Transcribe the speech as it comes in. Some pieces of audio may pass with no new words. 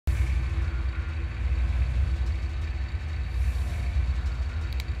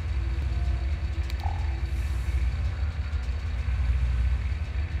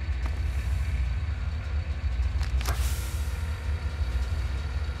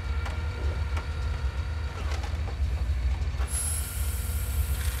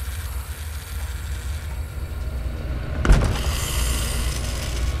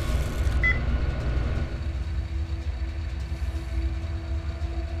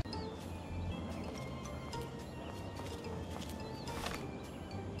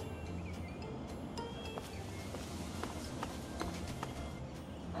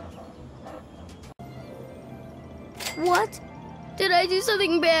What? Did I do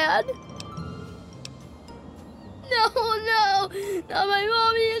something bad? No, no! Not my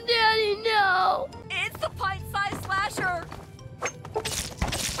mommy and daddy, no! It's the pint-sized slasher!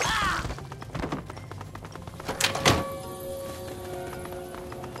 Ah!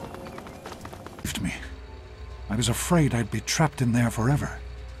 Me. I was afraid I'd be trapped in there forever.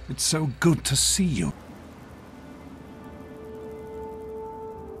 It's so good to see you.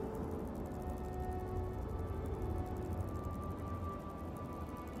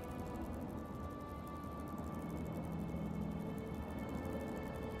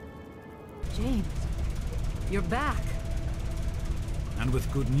 James, you're back. And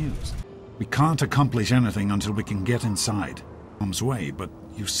with good news. We can't accomplish anything until we can get inside Tom's way, but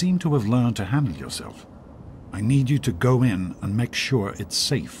you seem to have learned to handle yourself. I need you to go in and make sure it's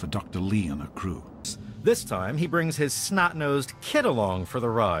safe for Dr. Lee and her crew. This time, he brings his snot-nosed kid along for the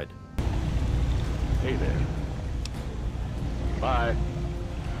ride. Hey there. Bye.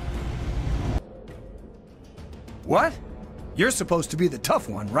 What? You're supposed to be the tough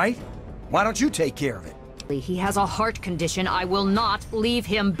one, right? Why don't you take care of it? He has a heart condition. I will not leave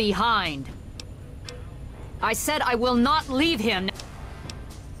him behind. I said I will not leave him.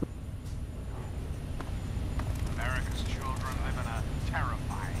 America's children live in a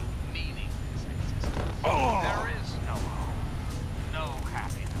terrifying, meaningless existence. There is no hope, no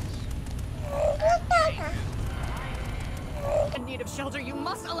happiness. In need of shelter, you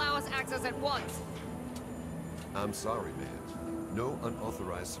must allow us access at once. I'm sorry, man. No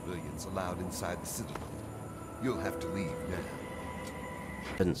unauthorized civilians allowed inside the Citadel. You'll have to leave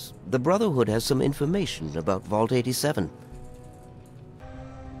now. The Brotherhood has some information about Vault 87.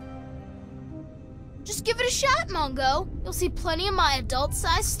 Just give it a shot, Mongo. You'll see plenty of my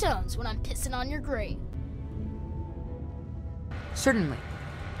adult-sized stones when I'm pissing on your grave. Certainly.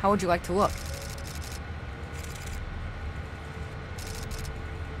 How would you like to look?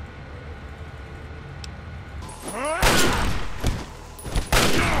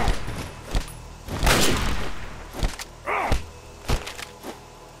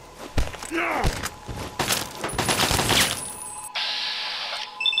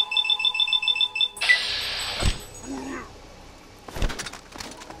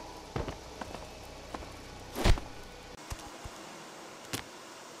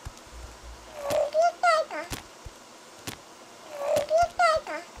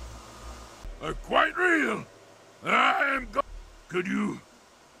 Quite real. I am go- Could you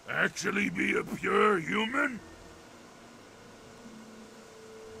actually be a pure human?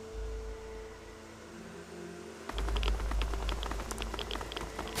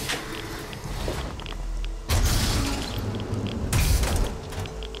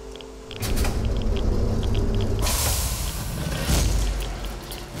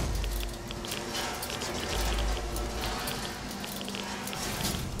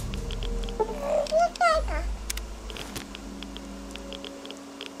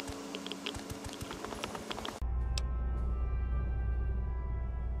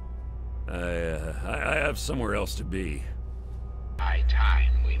 I have somewhere else to be. High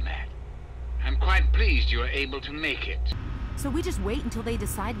time we met. I'm quite pleased you were able to make it. So we just wait until they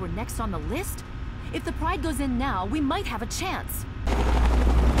decide we're next on the list? If the Pride goes in now, we might have a chance.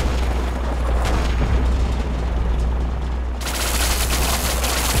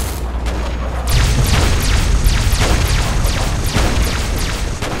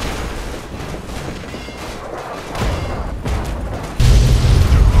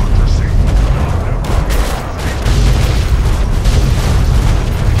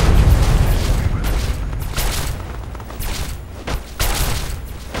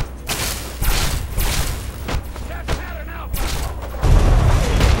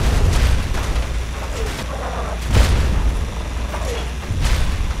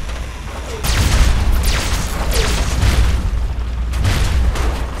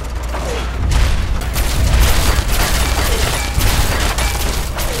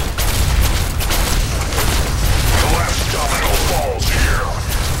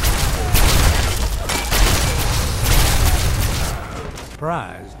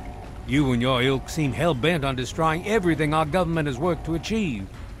 Surprised. You and your ilk seem hell-bent on destroying everything our government has worked to achieve.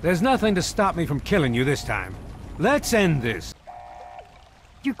 There's nothing to stop me from killing you this time. Let's end this.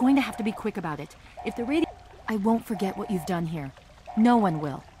 You're going to have to be quick about it. If the radio... I won't forget what you've done here. No one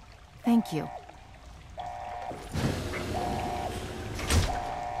will. Thank you.